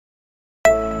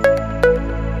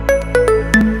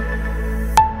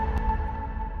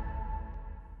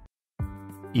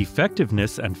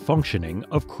Effectiveness and functioning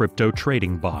of crypto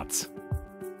trading bots.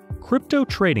 Crypto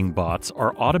trading bots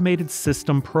are automated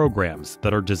system programs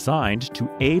that are designed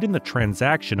to aid in the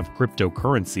transaction of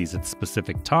cryptocurrencies at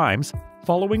specific times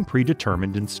following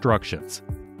predetermined instructions.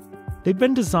 They've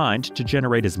been designed to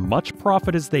generate as much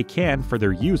profit as they can for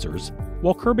their users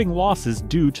while curbing losses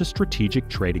due to strategic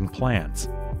trading plans.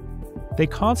 They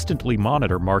constantly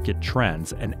monitor market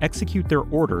trends and execute their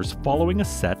orders following a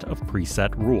set of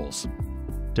preset rules.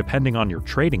 Depending on your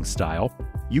trading style,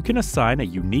 you can assign a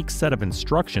unique set of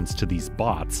instructions to these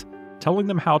bots, telling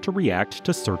them how to react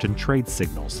to certain trade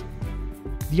signals.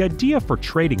 The idea for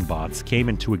trading bots came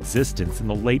into existence in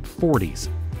the late 40s,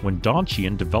 when Don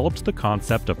Qian developed the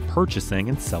concept of purchasing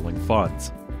and selling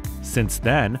funds. Since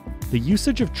then, the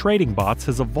usage of trading bots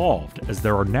has evolved as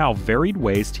there are now varied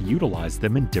ways to utilize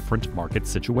them in different market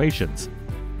situations.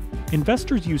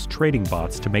 Investors use trading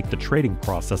bots to make the trading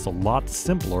process a lot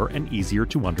simpler and easier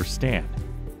to understand,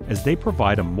 as they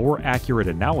provide a more accurate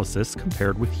analysis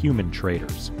compared with human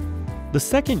traders. The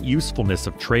second usefulness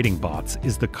of trading bots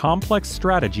is the complex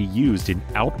strategy used in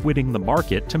outwitting the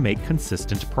market to make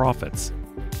consistent profits.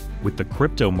 With the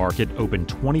crypto market open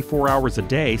 24 hours a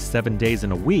day, 7 days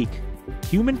in a week,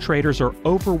 human traders are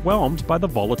overwhelmed by the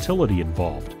volatility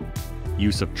involved.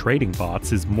 Use of trading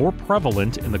bots is more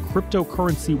prevalent in the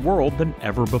cryptocurrency world than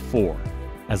ever before,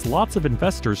 as lots of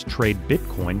investors trade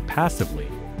Bitcoin passively.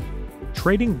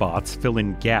 Trading bots fill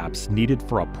in gaps needed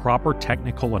for a proper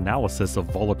technical analysis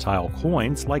of volatile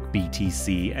coins like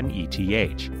BTC and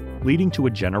ETH, leading to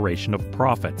a generation of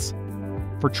profits.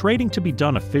 For trading to be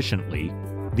done efficiently,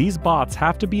 these bots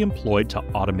have to be employed to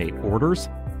automate orders,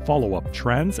 follow up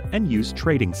trends, and use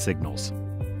trading signals.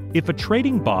 If a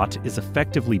trading bot is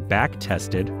effectively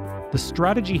back-tested, the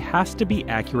strategy has to be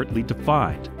accurately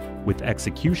defined, with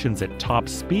executions at top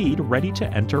speed ready to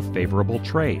enter favorable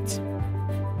trades.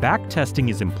 Backtesting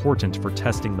is important for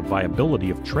testing the viability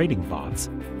of trading bots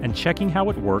and checking how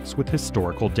it works with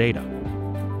historical data.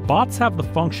 Bots have the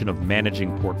function of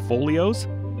managing portfolios,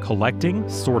 collecting,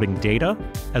 sorting data,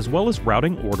 as well as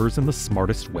routing orders in the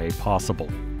smartest way possible.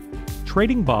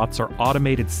 Trading bots are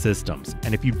automated systems,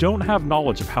 and if you don't have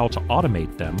knowledge of how to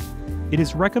automate them, it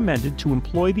is recommended to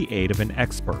employ the aid of an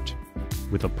expert.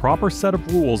 With a proper set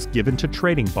of rules given to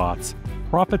trading bots,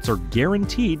 profits are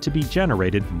guaranteed to be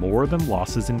generated more than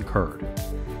losses incurred.